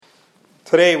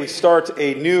Today we start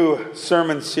a new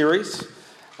sermon series.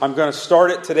 I'm going to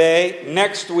start it today.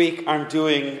 Next week I'm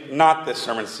doing not this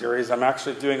sermon series. I'm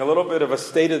actually doing a little bit of a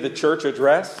State of the Church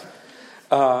address.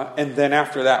 And then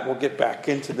after that we'll get back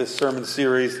into this sermon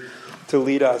series to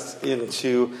lead us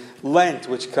into Lent,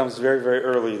 which comes very, very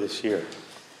early this year.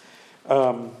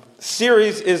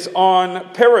 Series is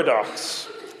on paradox.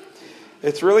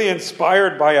 It's really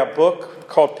inspired by a book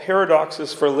called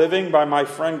Paradoxes for Living by my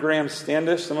friend Graham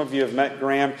Standish. Some of you have met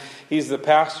Graham. He's the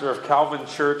pastor of Calvin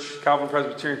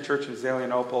Presbyterian Church in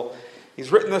Zelienople. He's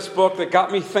written this book that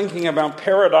got me thinking about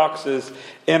paradoxes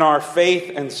in our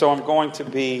faith, and so I'm going to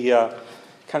be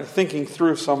kind of thinking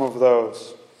through some of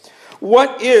those.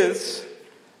 What is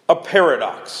a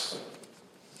paradox?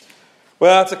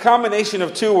 Well, it's a combination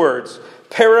of two words.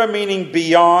 Para meaning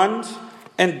beyond,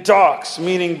 and dox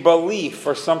meaning belief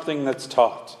or something that's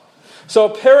taught. So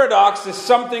a paradox is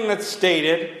something that's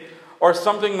stated or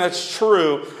something that's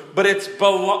true, but it's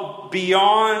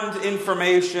beyond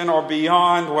information or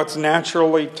beyond what's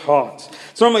naturally taught.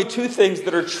 It's normally two things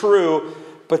that are true,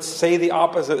 but say the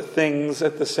opposite things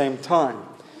at the same time.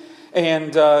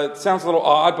 And it sounds a little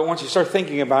odd, but once you start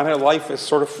thinking about it, life is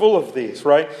sort of full of these,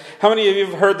 right? How many of you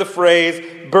have heard the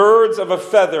phrase, birds of a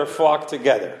feather flock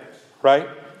together, right?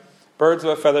 Birds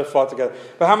of a feather flock together.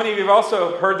 But how many of you have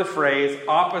also heard the phrase,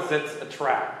 opposites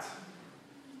attract?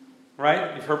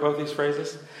 Right? You've heard both these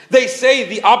phrases? They say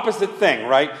the opposite thing,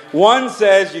 right? One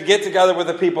says you get together with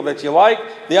the people that you like.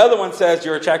 The other one says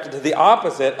you're attracted to the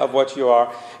opposite of what you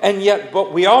are. And yet,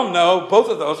 but we all know both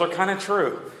of those are kind of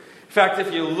true. In fact,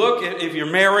 if you're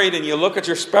married and you look at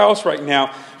your spouse right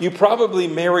now, you probably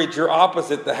married your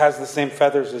opposite that has the same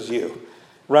feathers as you.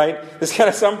 Right? There's kind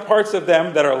of some parts of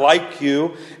them that are like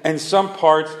you and some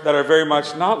parts that are very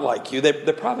much not like you.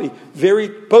 They're probably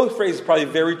both phrases are probably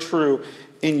very true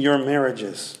in your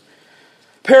marriages.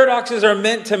 Paradoxes are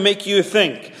meant to make you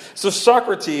think. So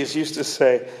Socrates used to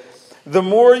say, the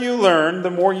more you learn,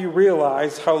 the more you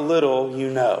realize how little you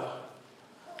know.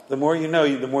 The more you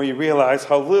know, the more you realize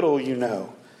how little you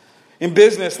know. In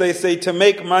business, they say to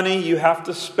make money, you have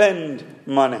to spend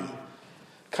money.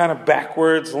 Kind of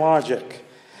backwards logic.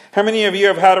 How many of you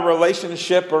have had a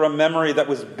relationship or a memory that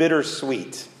was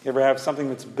bittersweet? You ever have something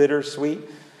that's bittersweet?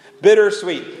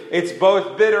 Bittersweet. It's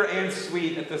both bitter and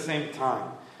sweet at the same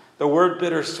time. The word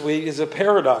bittersweet is a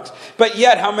paradox. But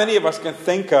yet, how many of us can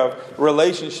think of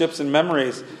relationships and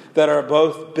memories that are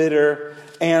both bitter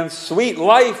and sweet?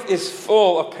 Life is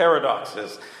full of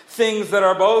paradoxes. Things that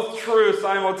are both true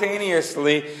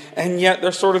simultaneously, and yet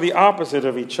they're sort of the opposite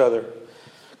of each other.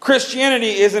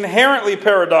 Christianity is inherently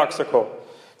paradoxical.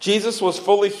 Jesus was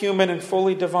fully human and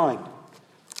fully divine.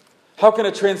 How can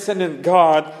a transcendent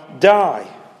God die?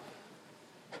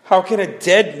 How can a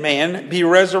dead man be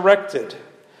resurrected?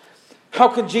 How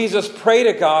can Jesus pray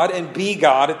to God and be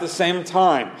God at the same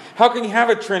time? How can you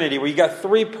have a Trinity where you got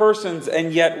three persons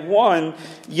and yet one,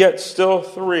 yet still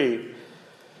three?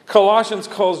 Colossians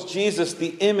calls Jesus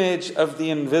the image of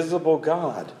the invisible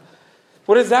God.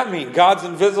 What does that mean? God's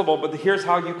invisible, but here's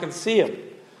how you can see him.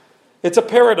 It's a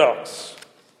paradox.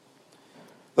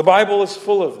 The Bible is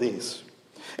full of these.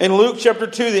 In Luke chapter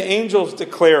 2, the angels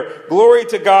declare, glory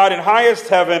to God in highest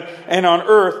heaven, and on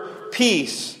earth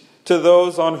peace to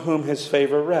those on whom his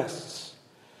favor rests.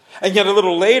 And yet a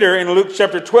little later in Luke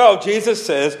chapter 12, Jesus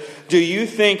says, do you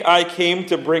think I came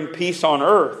to bring peace on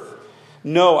earth?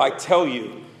 No, I tell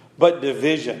you, but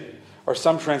division. Or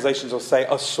some translations will say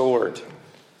a sword.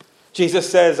 Jesus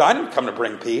says, I didn't come to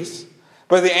bring peace.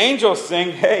 But the angels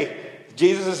sing, hey,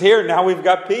 Jesus is here, now we've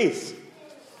got peace.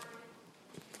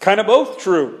 Kind of both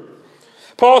true.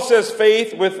 Paul says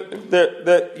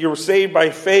that you're saved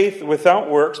by faith without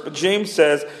works, but James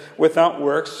says without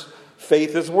works,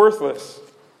 faith is worthless.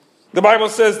 The Bible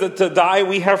says that to die,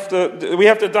 we have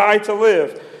to die to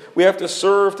live. We have to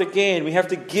serve to gain. We have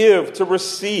to give to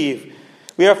receive.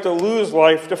 We have to lose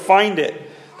life to find it.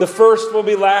 The first will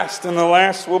be last, and the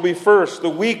last will be first. The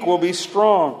weak will be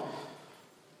strong.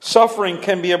 Suffering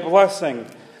can be a blessing.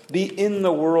 Be in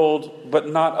the world, but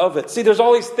not of it. See, there's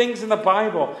all these things in the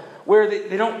Bible where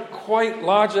they don't quite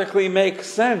logically make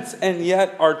sense and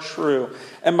yet are true.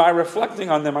 And by reflecting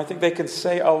on them, I think they can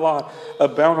say a lot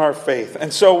about our faith.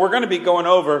 And so we're going to be going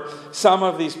over some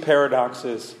of these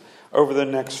paradoxes over the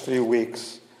next few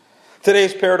weeks.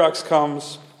 Today's paradox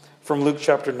comes from Luke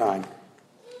chapter 9.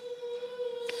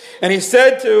 And he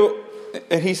said to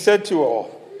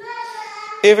all,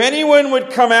 if anyone would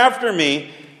come after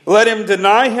me, let him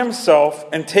deny himself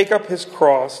and take up his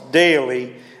cross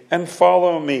daily and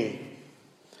follow me.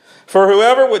 For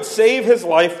whoever would save his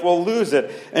life will lose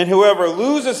it, and whoever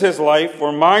loses his life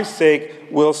for my sake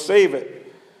will save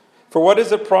it. For what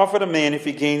does it profit a man if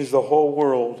he gains the whole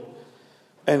world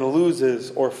and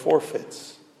loses or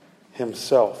forfeits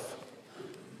himself?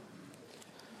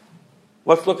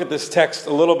 Let's look at this text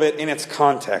a little bit in its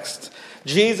context.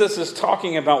 Jesus is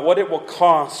talking about what it will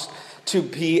cost to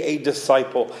be a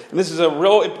disciple. And this is a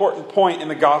real important point in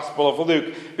the Gospel of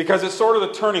Luke because it's sort of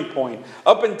the turning point.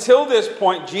 Up until this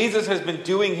point, Jesus has been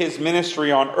doing his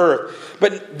ministry on earth.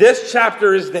 But this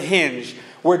chapter is the hinge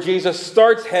where Jesus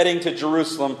starts heading to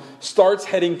Jerusalem, starts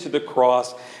heading to the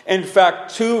cross. In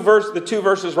fact, the two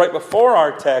verses right before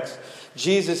our text,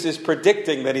 Jesus is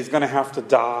predicting that he's going to have to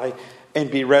die and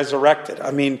be resurrected.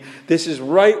 I mean, this is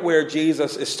right where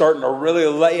Jesus is starting to really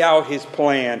lay out his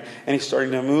plan, and he's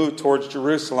starting to move towards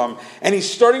Jerusalem, and he's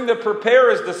starting to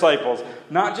prepare his disciples,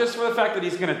 not just for the fact that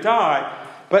he's going to die,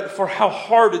 but for how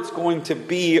hard it's going to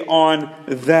be on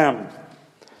them.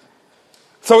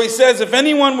 So he says, if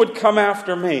anyone would come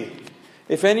after me,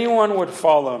 if anyone would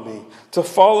follow me, to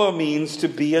follow means to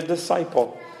be a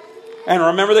disciple. And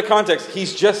remember the context.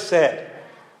 He's just said,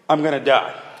 I'm going to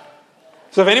die.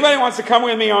 So if anybody wants to come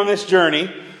with me on this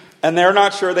journey, and they're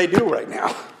not sure they do right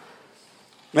now.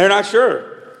 They're not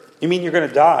sure. You mean you're going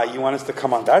to die? You want us to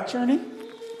come on that journey?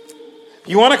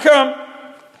 You want to come?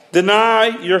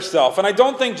 Deny yourself. And I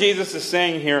don't think Jesus is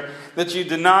saying here that you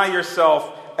deny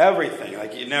yourself everything.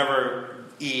 Like you never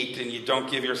eat and you don't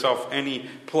give yourself any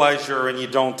pleasure and you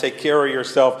don't take care of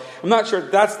yourself. I'm not sure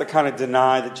that's the kind of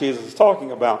deny that Jesus is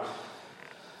talking about.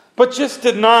 But just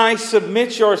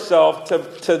submit yourself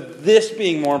to this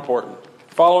being more important.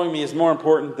 Following me is more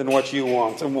important than what you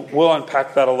want. And we'll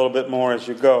unpack that a little bit more as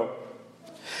you go.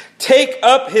 Take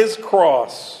up his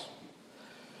cross.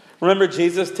 Remember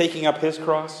Jesus taking up his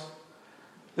cross?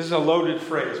 This is a loaded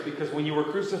phrase because when you were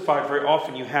crucified, very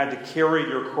often you had to carry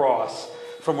your cross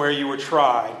from where you were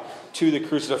tried to the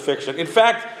crucifixion. In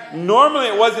fact, normally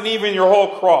it wasn't even your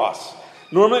whole cross.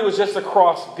 Normally it was just a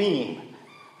cross beam.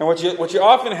 And what you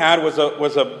often had was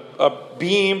a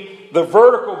beam. The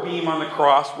vertical beam on the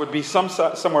cross would be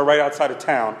somewhere right outside of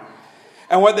town.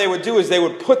 And what they would do is they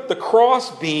would put the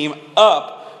cross beam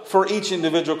up for each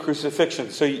individual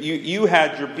crucifixion. So you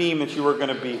had your beam that you were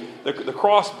going to be, the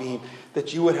cross beam,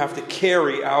 that you would have to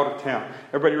carry out of town.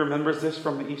 Everybody remembers this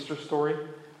from the Easter story?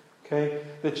 Okay?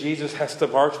 That Jesus has to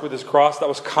march with his cross. That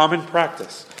was common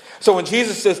practice. So when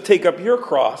Jesus says, take up your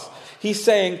cross, he's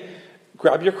saying,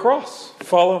 grab your cross.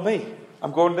 Follow me.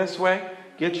 I'm going this way.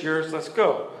 Get yours. Let's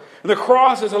go. And the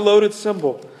cross is a loaded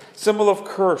symbol of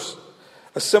curse,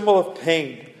 a symbol of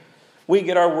pain. We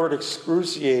get our word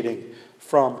excruciating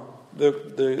from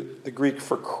the Greek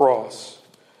for cross.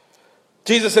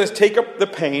 Jesus says, take up the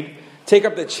pain, take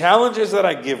up the challenges that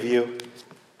I give you.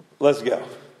 Let's go.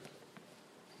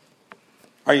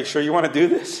 Are you sure you want to do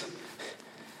this?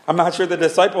 I'm not sure the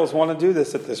disciples want to do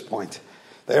this at this point.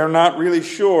 They're not really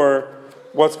sure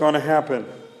what's going to happen.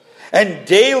 And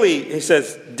daily, he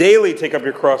says, daily take up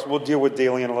your cross. We'll deal with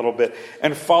daily in a little bit.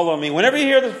 And follow me. Whenever you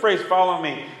hear the phrase, follow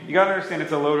me, you got to understand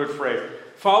it's a loaded phrase.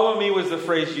 Follow me was the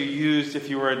phrase you used if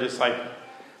you were a disciple.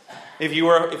 If you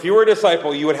were a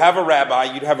disciple, you would have a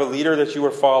rabbi, you'd have a leader that you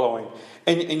were following.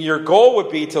 And your goal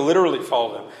would be to literally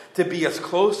follow them, to be as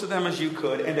close to them as you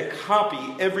could, and to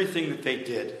copy everything that they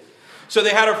did. So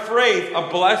they had a phrase, a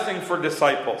blessing for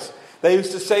disciples. They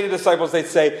used to say to disciples, they'd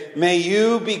say, may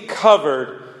you be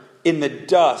covered in the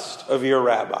dust of your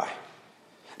rabbi.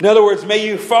 In other words, may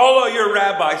you follow your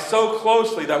rabbi so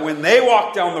closely that when they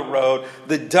walk down the road,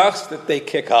 the dust that they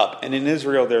kick up, and in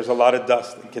Israel there's a lot of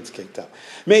dust that gets kicked up.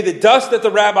 May the dust that the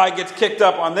rabbi gets kicked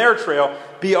up on their trail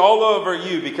be all over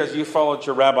you because you followed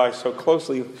your rabbi so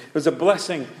closely. It was a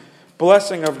blessing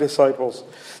of disciples.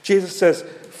 Jesus says,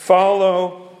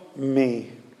 follow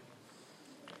me.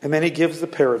 And then he gives the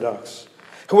paradox.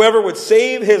 Whoever would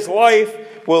save his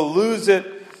life will lose it,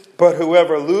 but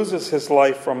whoever loses his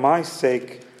life for my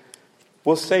sake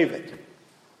will save it.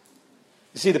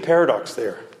 You see the paradox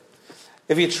there.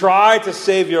 If you try to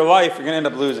save your life, you're going to end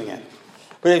up losing it.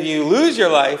 But if you lose your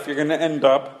life, you're going to end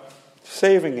up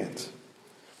saving it.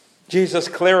 Jesus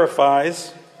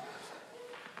clarifies,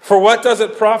 for what does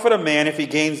it profit a man if he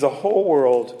gains the whole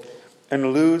world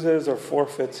and loses or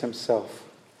forfeits himself?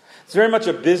 It's very much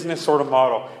a business sort of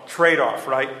model. Trade-off,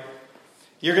 right?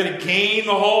 You're going to gain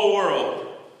the whole world,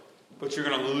 but you're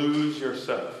going to lose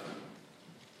yourself.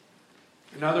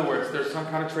 In other words, there's some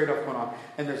kind of trade-off going on.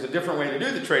 And there's a different way to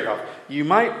do the trade-off. You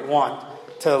might want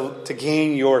to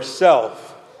gain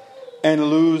yourself and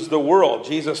lose the world.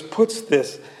 Jesus puts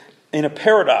this in a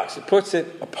paradox. It puts it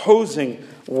opposing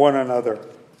one another.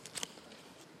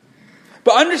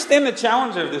 But understand the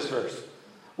challenge of this verse.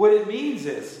 What it means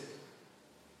is,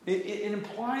 It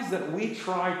implies that we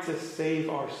try to save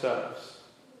ourselves.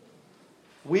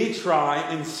 We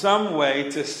try in some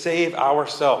way to save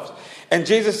ourselves. And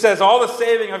Jesus says all the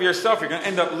saving of yourself, you're going to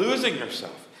end up losing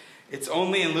yourself. It's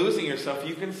only in losing yourself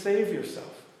you can save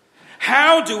yourself.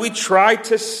 How do we try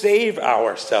to save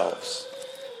ourselves?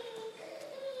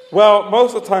 Well,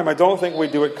 most of the time I don't think we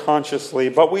do it consciously,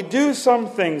 but we do some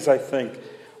things, I think,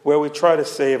 where we try to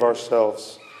save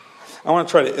ourselves. I want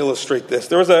to try to illustrate this.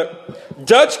 There was a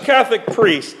Dutch Catholic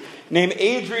priest named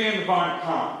Adrian van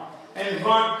Kam. And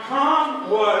Van Kam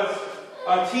was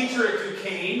a teacher at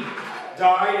Duquesne,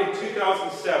 died in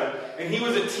 2007. And he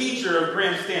was a teacher of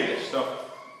Graham Standish. So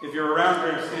if you're around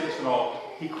Graham Standish at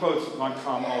all, he quotes Van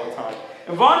Kam all the time.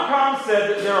 And Van Kam said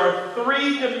that there are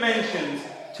 3 dimensions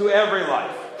to every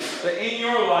life. That in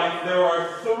your life, there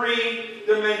are 3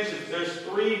 dimensions. There's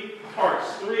 3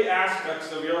 parts, 3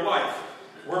 aspects of your life.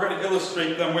 We're going to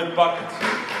illustrate them with buckets.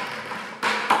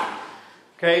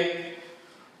 Okay?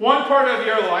 One part of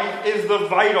your life is the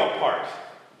vital part.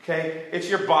 Okay? It's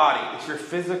your body. It's your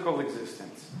physical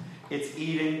existence. It's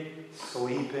eating,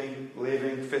 sleeping,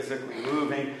 living, physically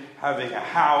moving, having a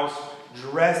house,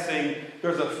 dressing.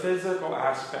 There's a physical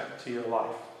aspect to your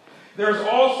life. There's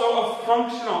also a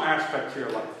functional aspect to your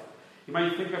life. You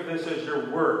might think of this as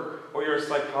your work or your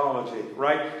psychology,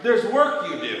 right? There's work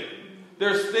you do.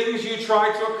 There's things you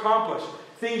try to accomplish,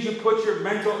 things you put your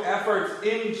mental efforts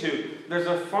into. There's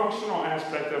a functional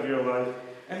aspect of your life.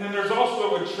 And then there's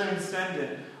also a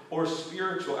transcendent or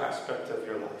spiritual aspect of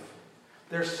your life.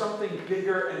 There's something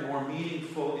bigger and more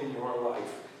meaningful in your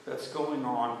life that's going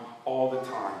on all the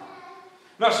time.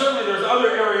 Now, certainly there's other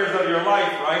areas of your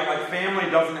life, right? Like family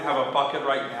doesn't have a bucket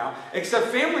right now, except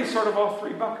family's sort of all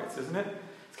 3 buckets, isn't it?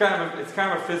 It's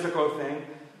kind of a physical thing.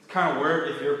 It's kind of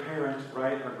work if you're a parent,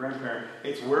 right, or grandparent.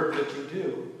 It's work that you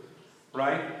do,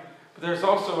 right? But there's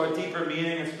also a deeper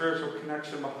meaning and spiritual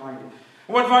connection behind it.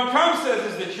 And what Van Kam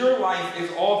says is that your life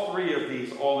is all 3 of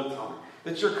these all the time.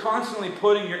 That you're constantly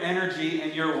putting your energy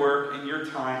and your work and your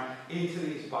time into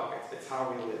these buckets. It's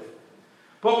how we live.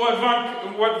 But what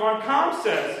Van Kam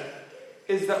says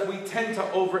is that we tend to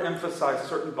overemphasize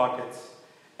certain buckets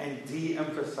and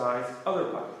de-emphasize other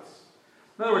buckets.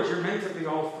 In other words, you're meant to be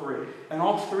all 3. And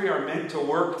all 3 are meant to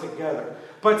work together.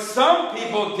 But some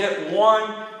people get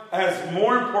one as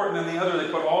more important than the other.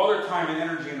 They put all their time and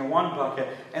energy into one bucket,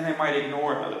 and they might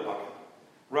ignore another bucket.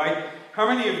 Right? How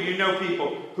many of you know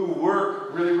people who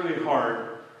work really, really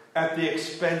hard at the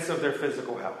expense of their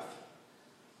physical health?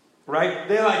 Right?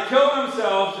 They kill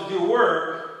themselves to do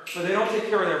work, but they don't take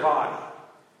care of their body.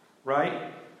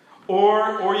 Right?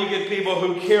 Or you get people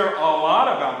who care a lot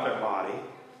about their body,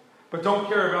 but don't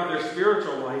care about their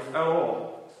spiritual life at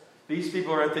all. These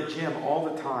people are at the gym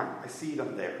all the time. I see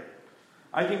them there.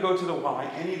 I can go to the Y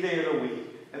any day of the week,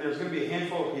 and there's going to be a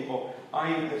handful of people I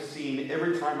have seen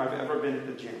every time I've ever been at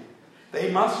the gym.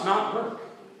 They must not work.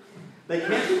 They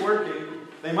can't be working.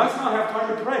 They must not have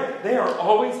time to pray. They are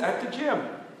always at the gym.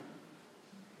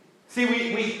 See,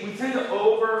 we tend to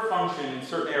over-function in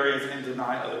certain areas and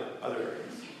deny other areas.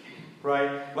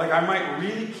 Right? Like I might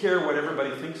really care what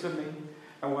everybody thinks of me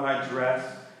and what I dress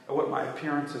and what my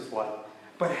appearance is like,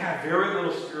 but have very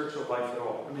little spiritual life at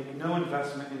all and make no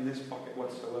investment in this bucket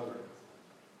whatsoever.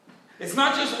 It's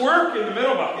not just work in the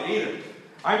middle bucket either.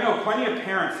 I know plenty of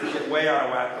parents that get way out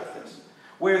of whack with this,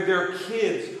 where their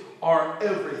kids are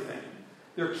everything.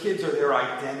 Their kids are their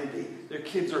identity. Their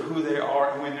kids are who they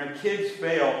are. And when their kids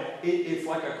fail, it's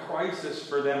like a crisis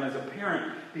for them as a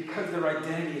parent because their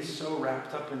identity is so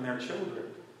wrapped up in their children.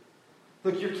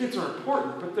 Look, your kids are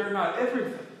important, but they're not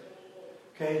everything.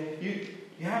 Okay?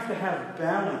 You have to have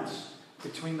balance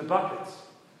between the buckets.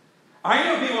 I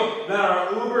know people that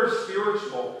are uber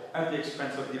spiritual at the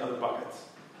expense of the other buckets.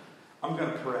 I'm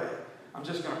going to pray. I'm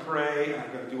just going to pray, and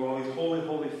I'm going to do all these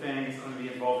holy things. I'm going to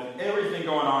be involved in everything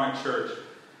going on in church.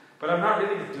 But I'm not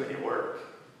really going to do any work.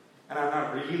 And I'm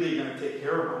not really going to take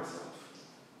care of myself.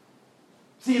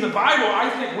 See, in the Bible, I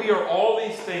think we are all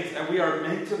these things, and we are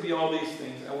meant to be all these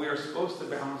things, and we are supposed to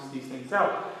balance these things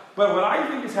out. But what I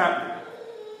think is happening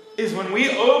is when we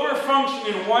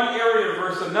overfunction in one area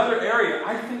versus another area,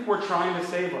 I think we're trying to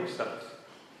save ourselves.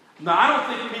 Now, I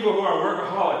don't think people who are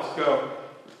workaholics go,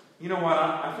 you know what,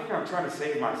 I think I'm trying to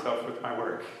save myself with my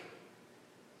work.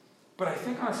 But I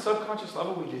think on a subconscious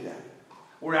level we do that.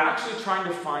 We're actually trying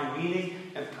to find meaning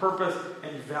and purpose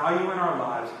and value in our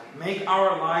lives, make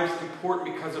our lives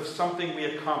important because of something we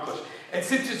accomplish. And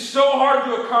since it's so hard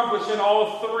to accomplish in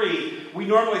all 3, we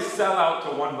normally sell out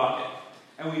to one bucket,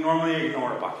 and we normally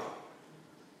ignore a bucket.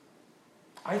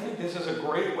 I think this is a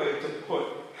great way to put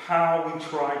how we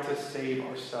try to save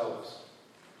ourselves.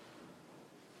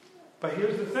 But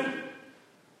here's the thing.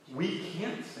 We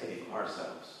can't save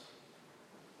ourselves.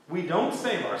 We don't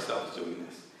save ourselves doing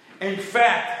this. In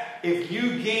fact, if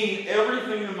you gain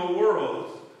everything in the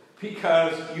world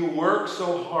because you work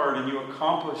so hard and you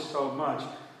accomplish so much,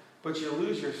 but you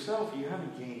lose yourself, you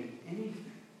haven't gained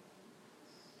anything.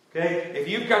 Okay? If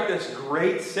you've got this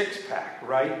great six-pack,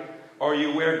 right? Or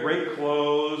you wear great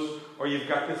clothes, or you've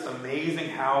got this amazing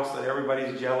house that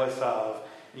everybody's jealous of,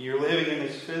 and you're living in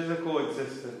this physical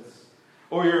existence,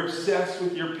 or you're obsessed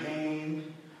with your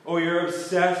pain, or you're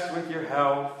obsessed with your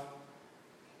health,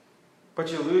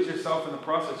 but you lose yourself in the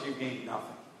process, you gain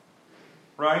nothing.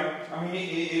 Right? I mean,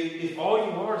 if all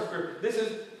you are is spirit, this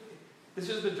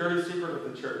is the dirty secret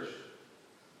of the church.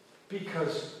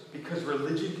 Because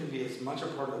religion can be as much a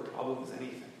part of the problem as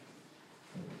anything.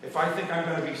 If I think I'm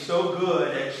going to be so good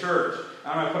at church,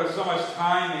 I'm going to put so much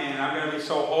time in, I'm going to be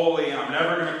so holy, and I'm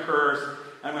never going to curse,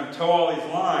 I'm going to toe all these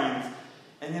lines,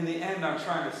 and in the end I'm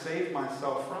trying to save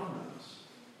myself from those.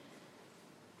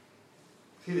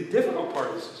 See, the difficult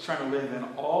part is trying to live in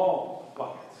all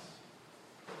buckets.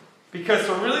 Because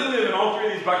to really live in all three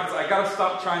of these buckets, I got to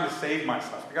stop trying to save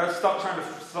myself. I got to stop trying to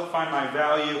find my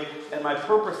value and my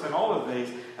purpose in all of these.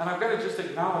 And I've got to just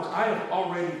acknowledge I have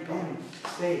already been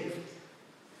saved.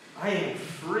 I am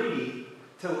free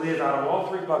to live out of all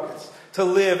three buckets. To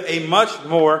live a much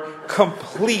more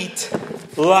complete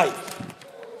life.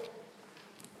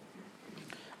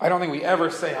 I don't think we ever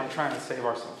say I'm trying to save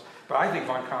ourselves. But I think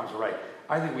Von Kahn's right.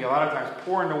 I think we a lot of times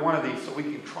pour into one of these so we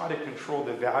can try to control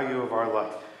the value of our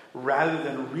life, rather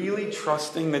than really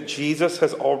trusting that Jesus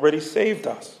has already saved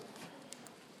us.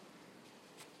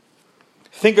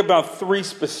 Think about three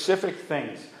specific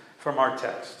things from our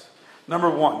text. Number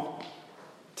one,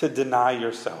 to deny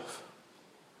yourself.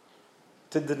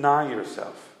 To deny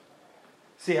yourself.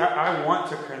 See, I want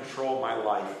to control my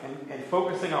life. And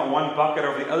focusing on one bucket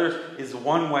over the others is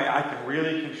one way I can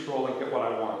really control and get what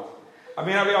I want. I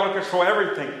may not be able to control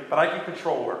everything, but I can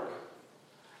control work.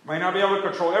 I may not be able to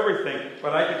control everything,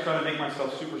 but I can try to make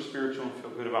myself super spiritual and feel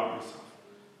good about myself.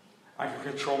 I can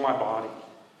control my body.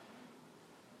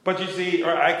 But you see,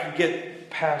 or I can get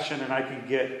passion and I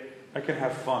can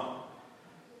have fun.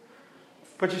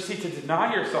 But you see, to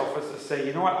deny yourself is to say,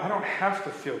 you know what, I don't have to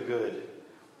feel good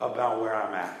about where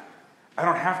I'm at. I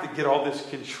don't have to get all this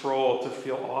control to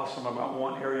feel awesome about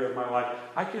one area of my life.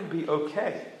 I can be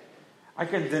okay. I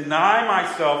can deny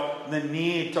myself the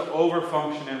need to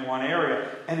overfunction in one area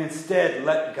and instead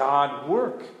let God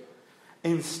work.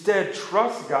 Instead,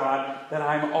 trust God that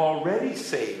I'm already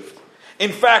saved.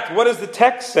 In fact, what does the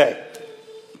text say?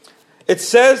 It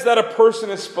says that a person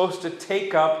is supposed to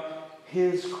take up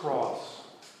his cross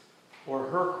or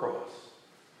her cross.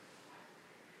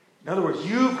 In other words,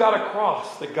 you've got a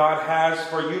cross that God has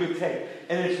for you to take.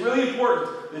 And it's really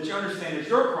important that you understand it's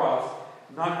your cross,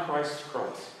 not Christ's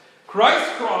cross.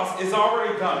 Christ's cross is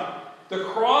already done. The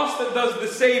cross that does the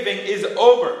saving is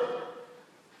over.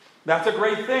 That's a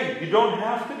great thing. You don't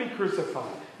have to be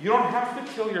crucified. You don't have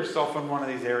to kill yourself in one of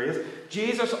these areas.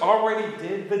 Jesus already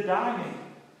did the dying.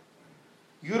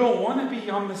 You don't want to be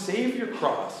on the Savior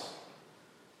cross.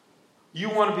 You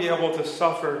want to be able to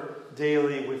suffer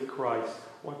daily with Christ.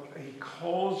 What He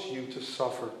calls you to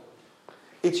suffer.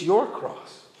 It's your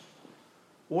cross.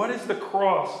 What is the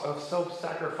cross of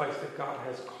self-sacrifice that God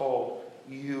has called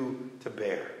you to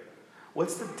bear?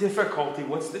 What's the difficulty?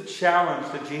 What's the challenge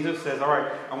that Jesus says, all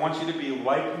right, I want you to be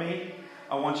like me.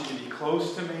 I want you to be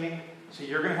close to me. So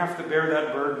you're going to have to bear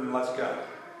that burden. Let's go.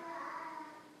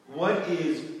 What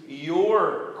is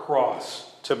your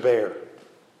cross to bear?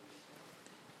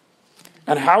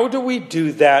 And how do we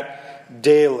do that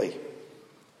daily?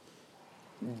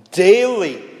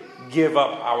 Daily give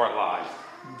up our lives.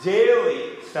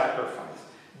 Daily sacrifice.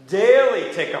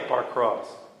 Daily take up our cross.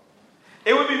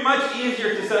 It would be much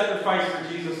easier to sacrifice for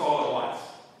Jesus all at once.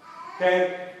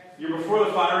 Okay? You're before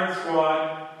the firing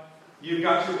squad. You've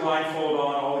got your blindfold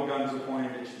on. All the guns are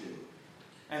pointed at you.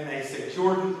 And they say,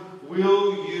 Jordan,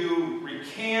 will you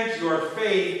recant your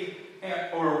faith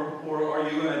or are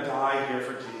you going to die here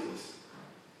for Jesus?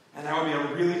 And that would be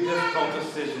a really difficult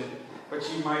decision. But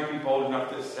you might be bold enough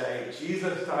to say,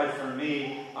 Jesus died for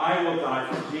me. I will die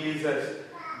for Jesus.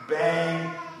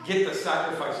 Bang. Get the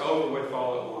sacrifice over with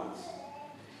all at once.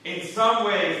 In some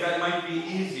ways, that might be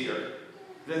easier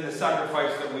than the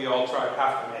sacrifice that we all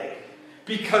have to make.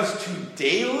 Because to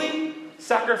daily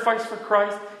sacrifice for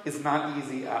Christ is not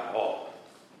easy at all.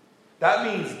 That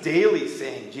means daily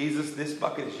saying, Jesus, this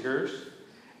bucket is yours,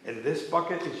 and this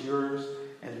bucket is yours,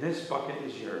 and this bucket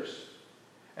is yours.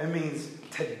 It means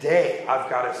today I've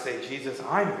got to say, Jesus,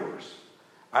 I'm yours.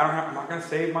 I'm not going to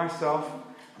save myself.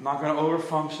 I'm not going to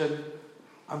overfunction.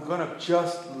 I'm going to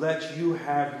just let you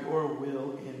have your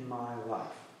will in my life.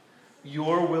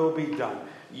 Your will be done.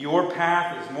 Your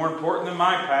path is more important than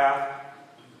my path.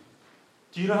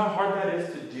 Do you know how hard that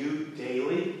is to do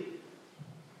daily?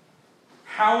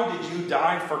 How did you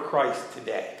die for Christ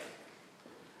today?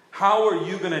 How are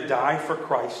you going to die for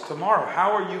Christ tomorrow?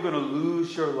 How are you going to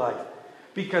lose your life?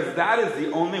 Because that is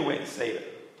the only way to save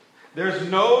it. There's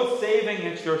no saving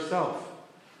it yourself.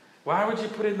 Why would you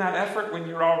put in that effort when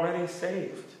you're already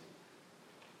saved?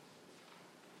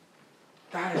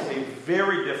 That is a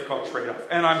very difficult trade-off.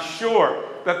 And I'm sure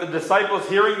that the disciples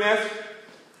hearing this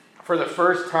for the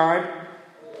first time,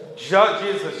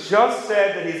 Jesus has just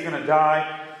said that he's going to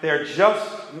die. They're just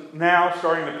now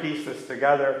starting to piece this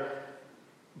together.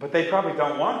 But they probably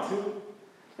don't want to.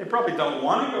 They probably don't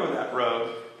want to go that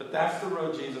road. But that's the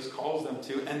road Jesus calls them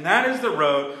to. And that is the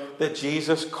road that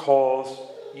Jesus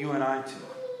calls you and I to.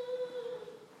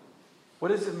 What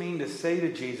does it mean to say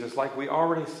to Jesus, like we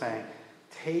already sang,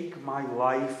 take my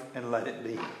life and let it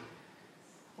be?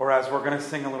 Or as we're going to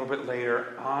sing a little bit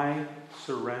later, I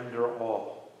surrender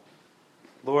all.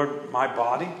 Lord, my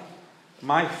body,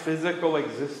 my physical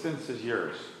existence is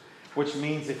yours. Which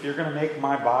means if you're going to make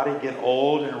my body get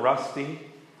old and rusty,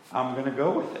 I'm going to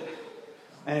go with it.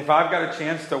 And if I've got a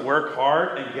chance to work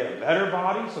hard and get a better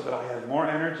body so that I have more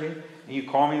energy, and you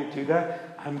call me to do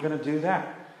that, I'm going to do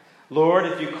that. Lord,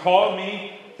 if you call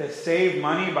me to save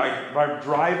money by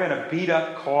driving a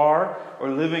beat-up car or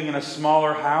living in a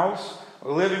smaller house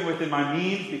or living within my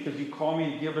means because you call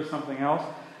me to give her something else,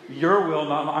 your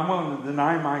will, I'm willing to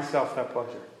deny myself that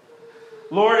pleasure.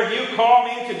 Lord, if you call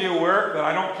me to do work that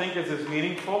I don't think is as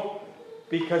meaningful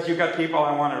because you've got people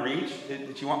I want to reach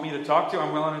that you want me to talk to,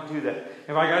 I'm willing to do that.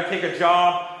 If I got to take a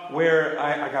job where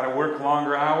I got to work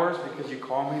longer hours because you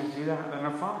call me to do that, then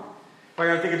I'm fine. If I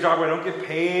got to take a job where I don't get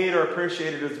paid or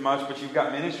appreciated as much, but you've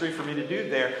got ministry for me to do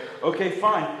there, okay,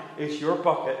 fine. It's your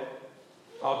bucket.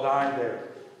 I'll die there.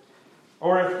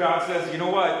 Or if God says, you know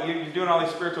what, you're doing all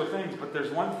these spiritual things, but there's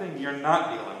one thing you're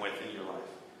not dealing with in your life.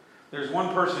 There's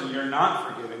one person you're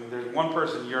not forgiving. There's one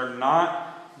person you're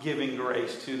not giving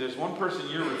grace to. There's one person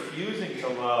you're refusing to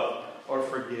love or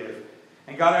forgive.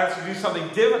 And God asks you to do something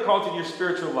difficult in your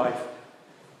spiritual life.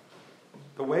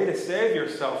 The way to save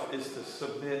yourself is to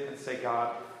submit and say,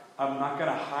 God, I'm not going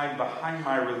to hide behind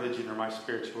my religion or my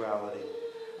spirituality.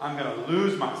 I'm going to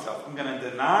lose myself. I'm going to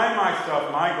deny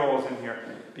myself my goals in here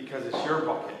because it's your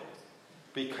bucket.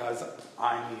 Because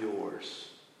I'm yours.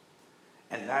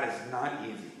 And that is not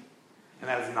easy. And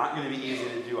that is not going to be easy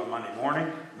to do on Monday morning.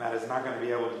 And that is not going to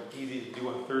be able to be easy to do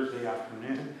on Thursday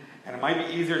afternoon. And it might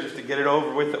be easier just to get it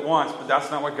over with at once. But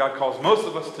that's not what God calls most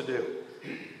of us to do.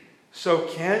 So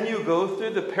can you go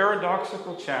through the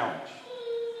paradoxical challenge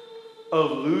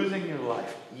of losing your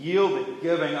life, yielding,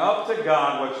 giving up to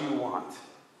God what you want,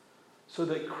 so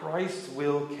that Christ's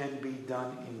will can be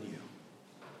done in you?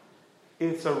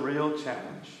 It's a real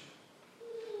challenge,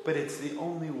 but it's the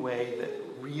only way that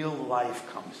real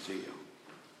life comes to you.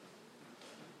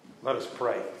 Let us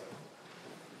pray.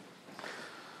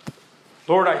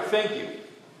 Lord, I thank you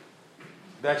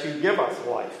that you give us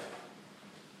life.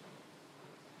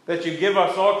 That you give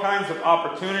us all kinds of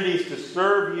opportunities to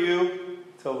serve you,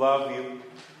 to love you,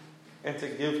 and to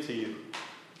give to you.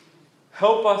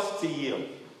 Help us to yield.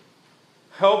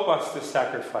 Help us to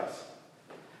sacrifice.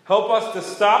 Help us to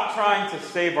stop trying to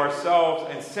save ourselves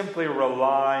and simply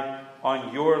rely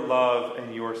on your love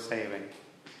and your saving.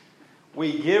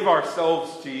 We give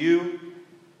ourselves to you.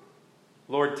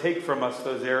 Lord, take from us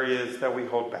those areas that we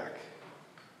hold back.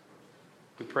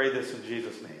 We pray this in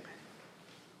Jesus' name.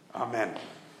 Amen.